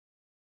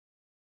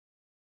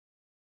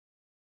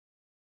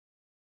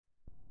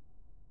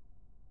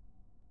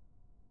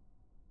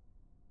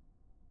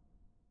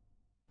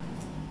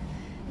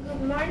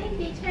morning,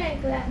 teacher and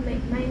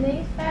classmates. My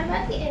name is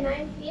Parvati and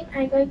I'm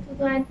going to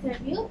do an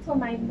interview to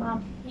my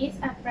mom. He's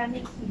a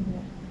Pranic Healer.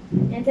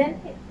 And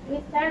then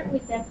we start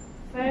with the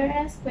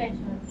first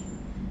question.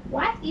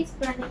 What is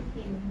Pranic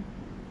Healing?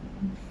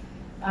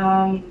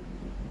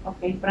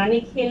 Okay,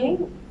 Pranic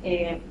Healing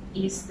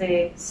is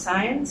the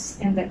science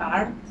and the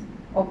art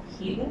of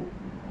healing.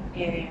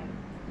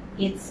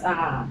 It's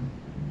a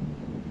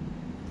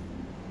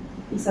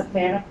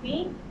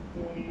therapy.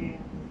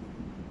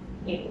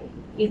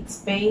 It's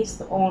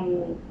based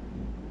on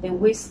the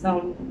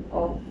wisdom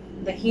of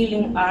the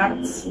healing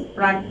arts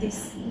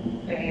practiced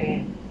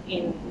in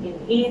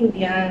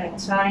India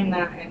and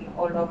China and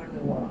all over the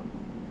world.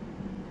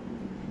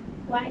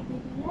 Why do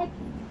you like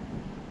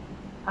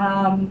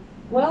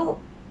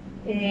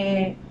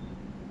it?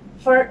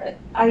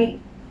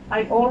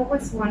 I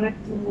always wanted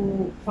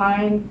to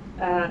find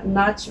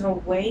natural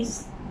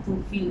ways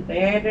to feel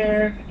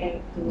better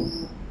and to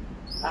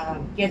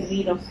get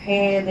rid of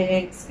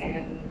headaches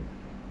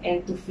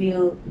and to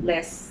feel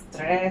less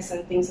stress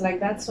and things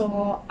like that.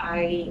 So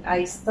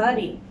I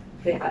studied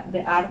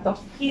the art of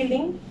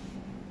healing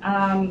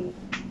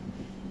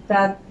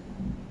that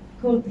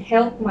could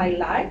help my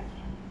life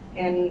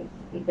and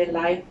the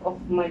life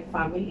of my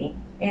family.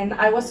 And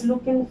I was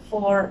looking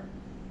for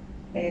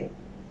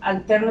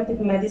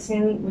alternative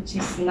medicine which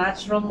is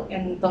natural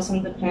and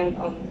doesn't depend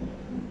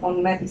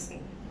on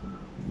medicine.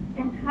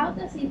 And how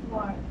does it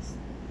work?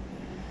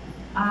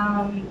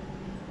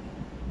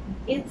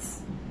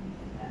 It's,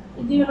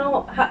 you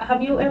know,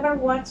 have you ever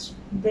watched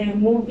the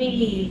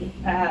movie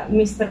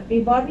Mr.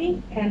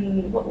 Peabody?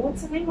 And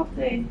what's the name of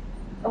the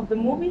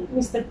movie?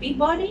 Mr.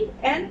 Peabody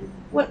and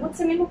what's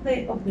the name of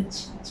the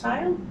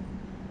child?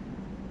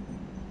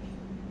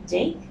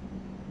 Jake?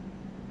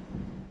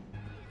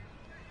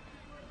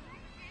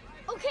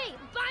 Okay,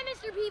 bye,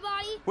 Mr.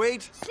 Peabody.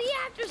 Wait. See you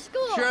after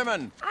school.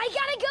 Sherman. I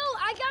gotta go.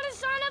 I gotta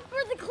sign up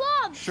for the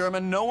club.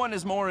 Sherman, no one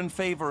is more in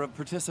favor of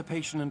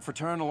participation in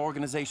fraternal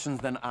organizations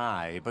than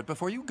I. But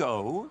before you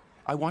go,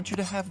 I want you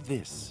to have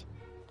this.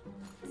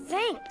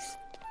 Thanks.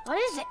 What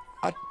is it?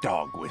 A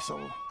dog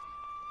whistle.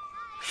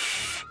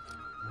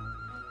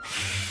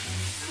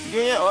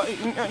 Yeah.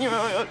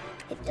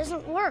 It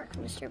doesn't work,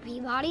 Mr.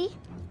 Peabody.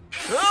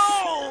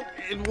 Oh,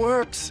 it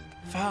works.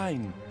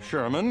 Fine.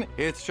 Sherman,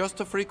 it's just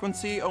a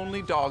frequency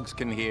only dogs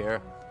can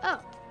hear. Oh,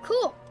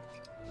 cool.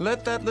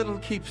 Let that little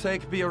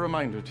keepsake be a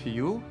reminder to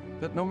you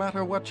that no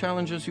matter what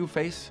challenges you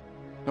face,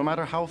 no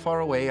matter how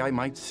far away I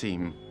might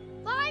seem.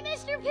 Bye,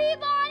 Mr.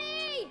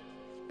 Peabody!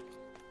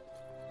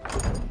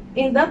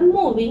 In that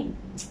movie,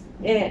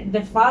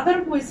 the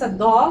father who is a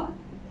dog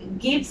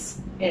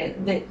gives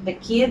the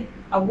kid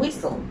a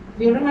whistle.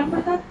 Do you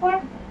remember that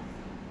part?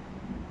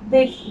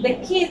 The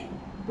kid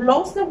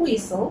blows the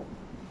whistle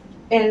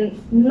and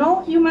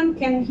no human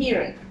can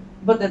hear it,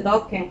 but the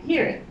dog can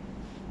hear it,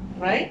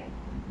 right?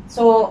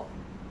 So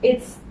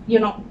it's, you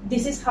know,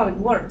 this is how it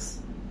works.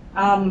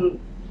 The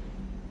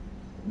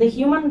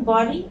human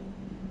body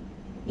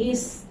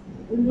is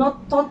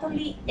not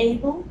totally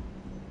able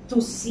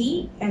to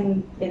see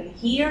and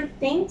hear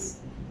things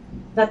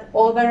that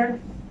other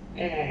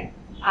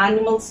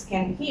animals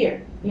can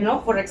hear. You know,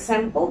 for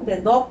example,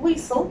 the dog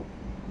whistle,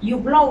 you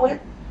blow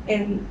it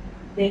and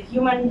the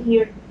human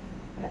here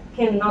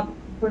cannot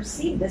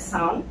perceive the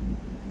sound,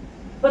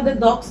 but the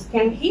dogs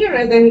can hear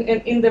it.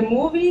 And in the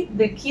movie,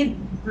 the kid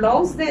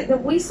blows the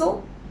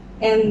whistle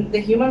and the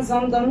humans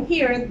don't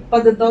hear it,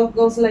 but the dog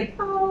goes like,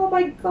 oh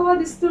my God,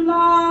 it's too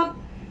loud,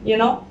 you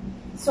know?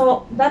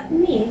 So that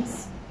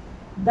means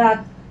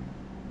that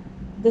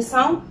the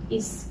sound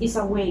is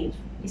a wave,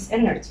 is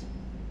energy.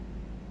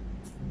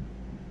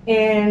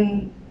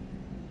 And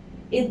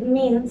it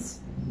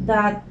means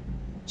that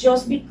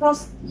just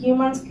because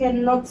humans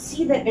cannot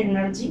see the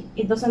energy,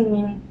 it doesn't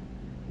mean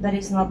that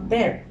it's not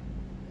there.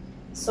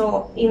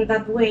 So in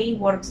that way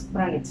works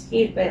Pranic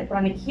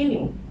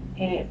Healing.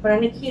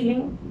 Pranic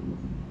Healing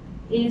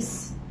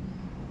is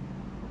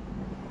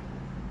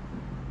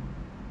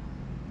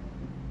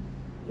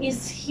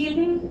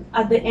healing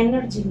at the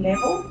energy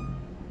level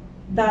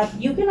that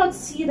you cannot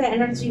see the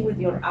energy with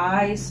your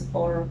eyes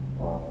or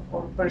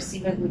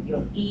perceive it with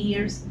your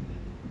ears.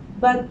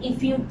 But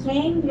if you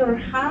train your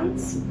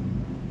hands,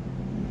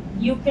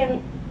 you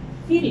can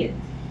feel it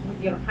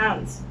with your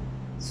hands.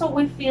 So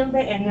we feel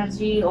the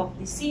energy of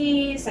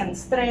disease and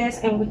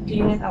stress, and we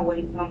clean it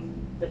away from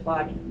the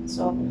body.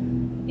 So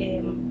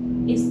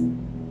it's,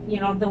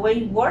 you know, the way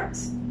it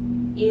works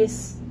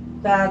is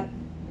that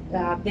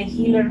the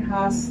healer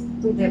has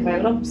to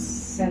develop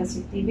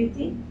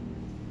sensitivity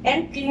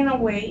and clean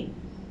away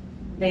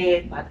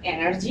the bad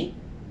energy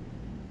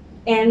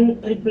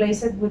and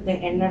replace it with the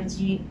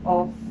energy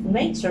of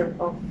nature,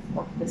 of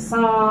the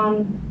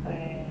sun,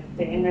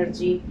 the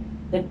energy,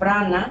 the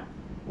prana,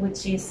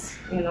 which is,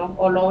 you know,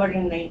 all over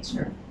in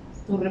nature,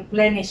 to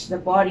replenish the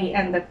body,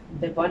 and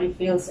the body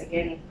feels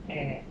again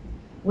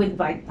with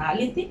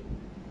vitality.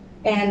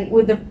 And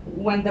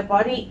when the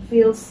body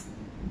feels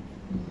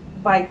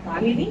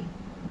vitality,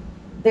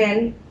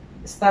 then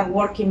start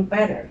working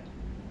better.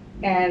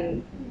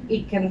 and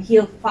it can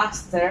heal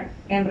faster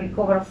and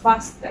recover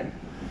faster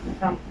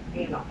from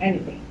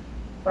anything,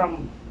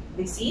 from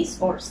disease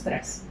or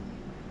stress.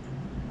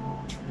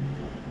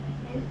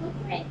 And who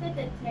created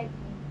the technique?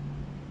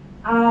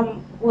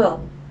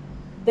 Well,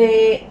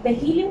 the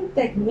healing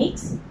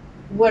techniques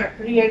were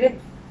created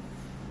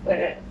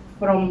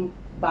from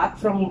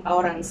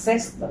our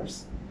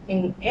ancestors.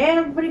 In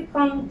every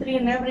country,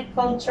 in every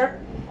culture,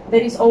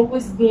 there is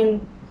always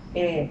been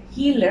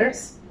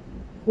healers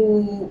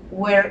who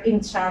were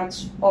in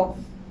charge of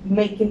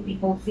making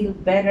people feel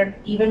better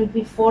even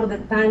before the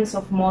times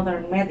of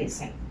modern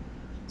medicine.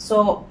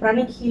 So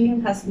pranic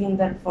healing has been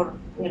there for,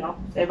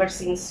 ever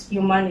since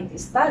humanity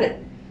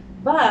started.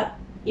 But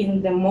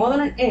in the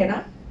modern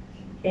era,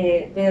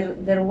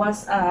 there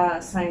was a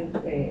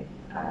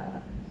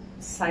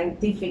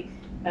scientific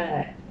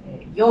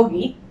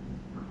yogi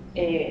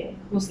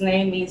whose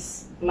name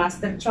is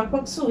Master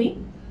Choco Tsui.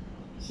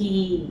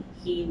 He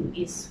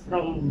is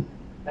from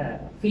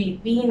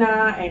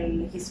Filipina,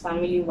 and his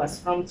family was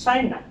from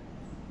China.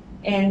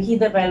 And he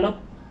developed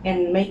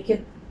and made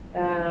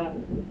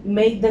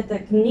the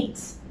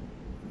techniques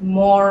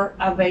more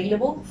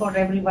available for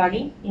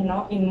everybody,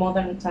 in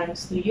modern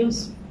times to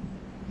use.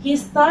 He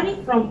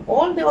studied from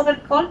all the other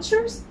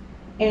cultures,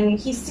 and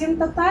he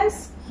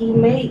synthesized. He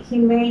made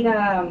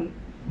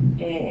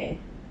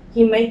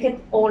it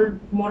all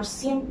more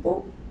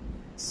simple,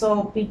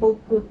 so people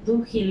could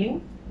do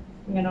healing.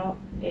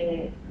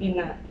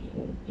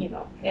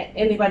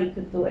 Anybody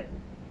could do it.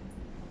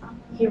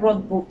 He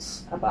wrote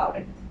books about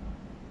it.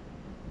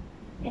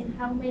 And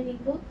how many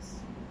books?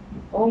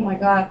 Oh my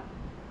God.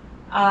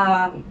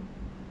 I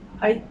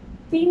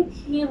think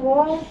he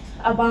wrote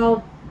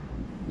about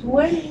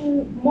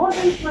more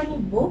than 20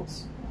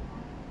 books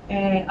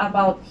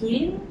about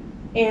healing,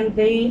 and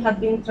they have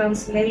been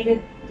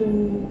translated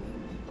to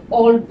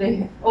all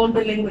the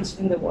language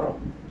in the world.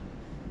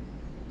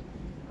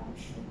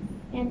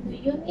 And do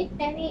you need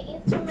any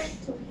instrument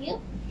to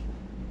heal?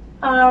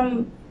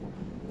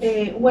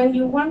 When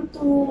you want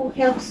to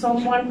help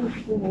someone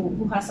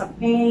who has a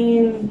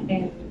pain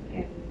and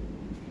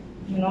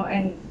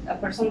a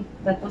person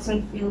that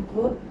doesn't feel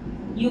good,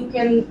 you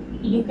can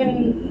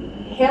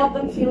help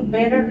them feel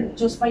better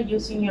just by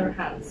using your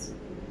hands.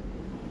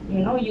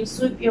 You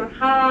sweep your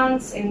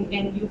hands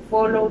and you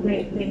follow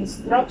the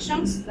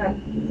instructions that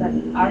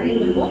are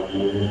in the book,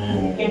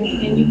 and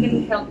you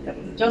can help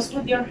them just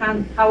with your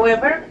hand.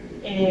 However,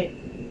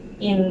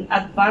 in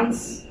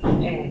advanced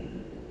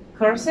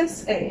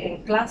courses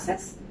and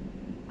classes,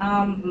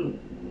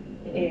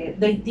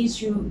 they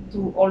teach you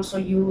to also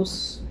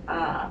use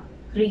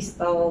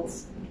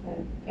crystals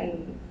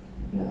and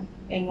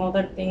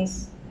other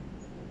things.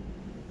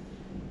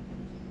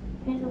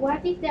 And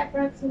what is the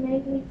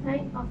approximately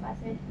time of a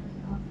session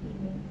of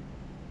healing?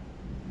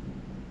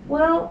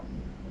 Well,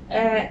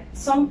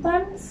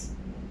 sometimes,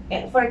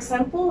 for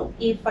example,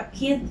 if a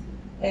kid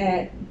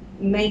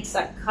makes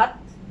a cut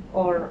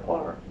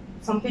or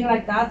something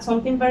like that,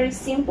 something very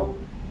simple,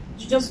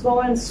 you just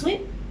go and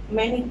sweep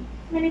many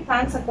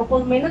times, a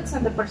couple of minutes,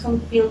 and the person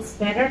feels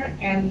better,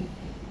 and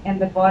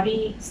the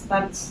body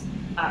starts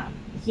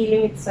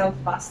healing itself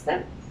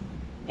faster.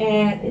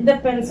 And it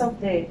depends of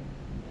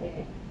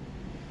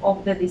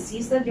the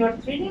disease that you're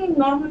treating.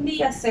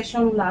 Normally a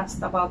session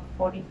lasts about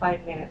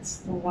 45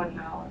 minutes to 1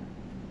 hour.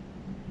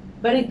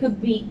 But it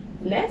could be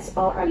less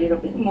or a little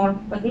bit more,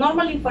 but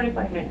normally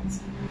 45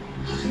 minutes.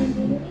 And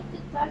do you need to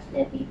touch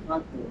the people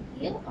to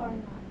heal or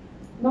not?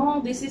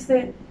 No, this is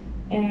the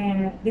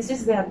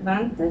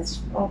advantage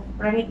of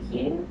pranic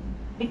healing,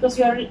 because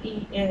you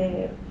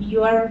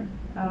are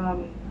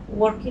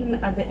working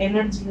at the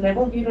energy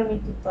level. You don't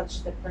need to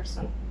touch the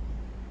person.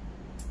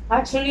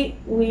 Actually,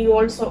 we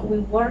work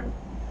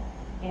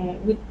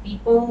with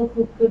people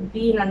who could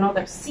be in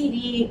another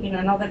city, in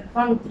another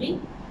country,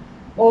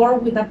 or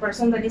with a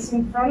person that is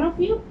in front of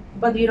you,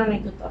 but you don't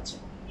need to touch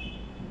it.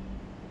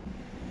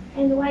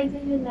 And why do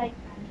you like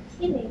pranic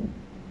healing?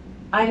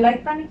 I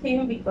like pranic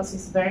healing because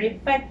it's very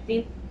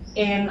effective,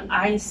 and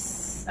I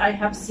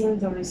have seen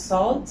the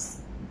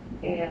results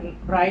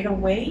right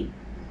away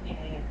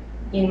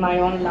in my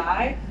own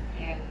life,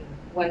 and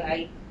when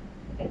I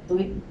do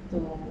it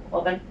to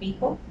other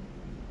people.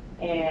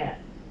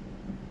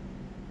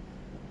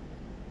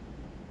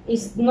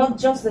 It's not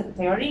just the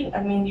theory.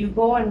 I mean, you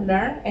go and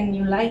learn, and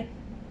you like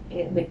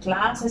the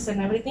classes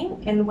and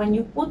everything, and when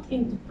you put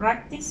into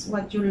practice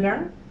what you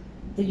learn,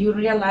 you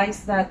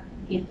realize that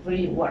it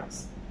really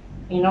works.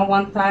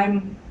 One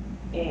time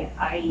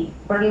I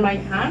burned my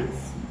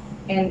hands,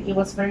 and it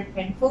was very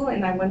painful,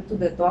 and I went to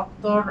the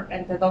doctor,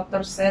 and the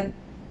doctor said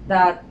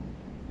that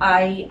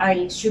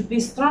I should be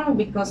strong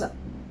because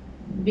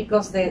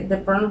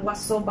the burn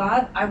was so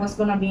bad. I was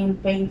gonna be in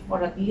pain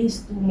for at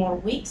least 2 more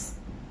weeks.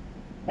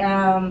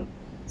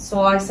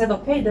 So I said,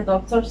 okay, the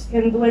doctors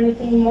can do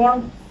anything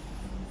more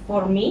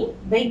for me.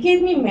 They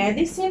gave me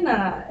medicine,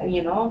 a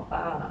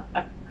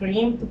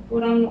cream to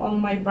put on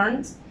my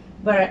burns,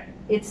 but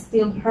it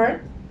still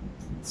hurt.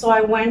 So I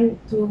went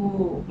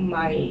to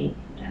my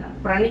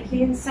Pranic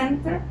Healing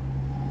Center,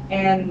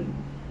 And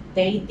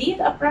they did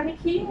a pranic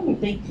healing.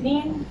 They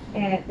cleaned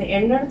the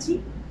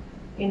energy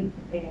in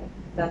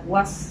that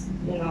was,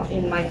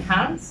 in my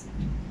hands.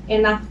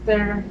 And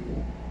after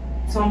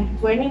some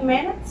 20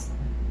 minutes,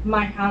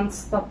 my hands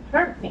stopped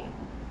hurting.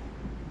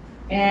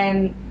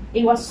 And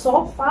it was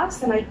so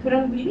fast, and I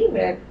couldn't believe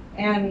it.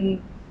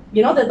 And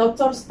the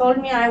doctors told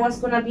me I was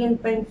gonna be in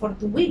pain for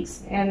 2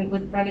 weeks. And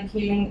with pranic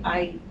healing,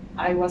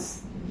 I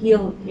was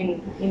healed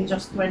in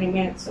just 20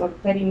 minutes or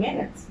 30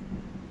 minutes.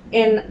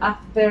 And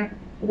after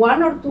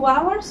 1 or 2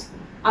 hours,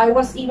 I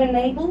was even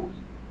able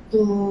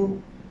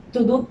to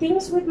do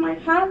things with my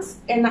hands,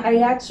 and I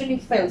actually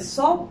felt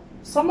so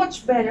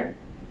much better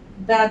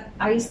that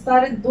I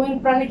started doing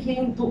pranic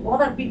healing to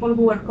other people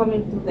who were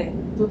coming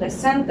to the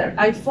center.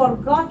 I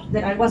forgot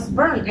that I was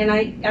burned, and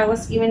I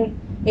was even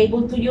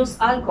able to use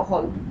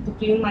alcohol to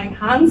clean my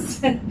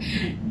hands,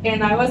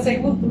 and I was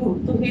able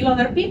to heal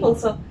other people.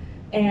 So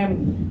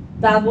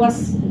that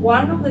was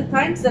one of the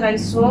times that I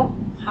saw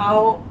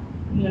how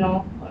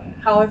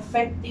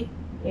effective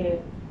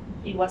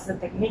it was, the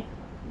technique.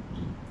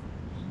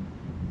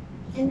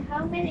 And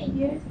how many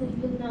years do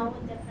you know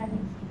the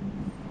pranic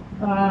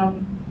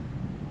healing?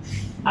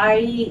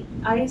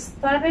 I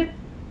started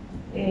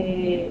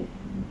in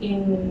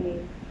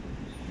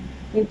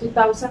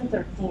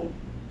 2013,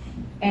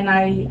 and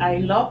I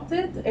loved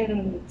it,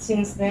 and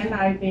since then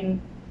I've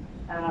been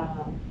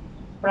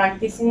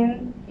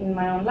practicing in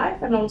my own life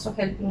and also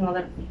helping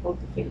other people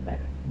to feel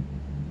better.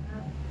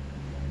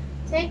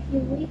 Thank you.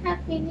 We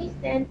have finished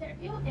the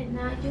interview, and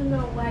now you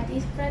know what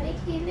is pranic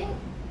healing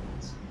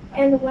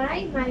and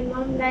why my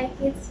mom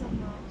liked it so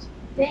much.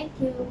 Thank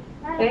you.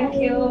 Bye. Thank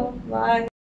you. Bye.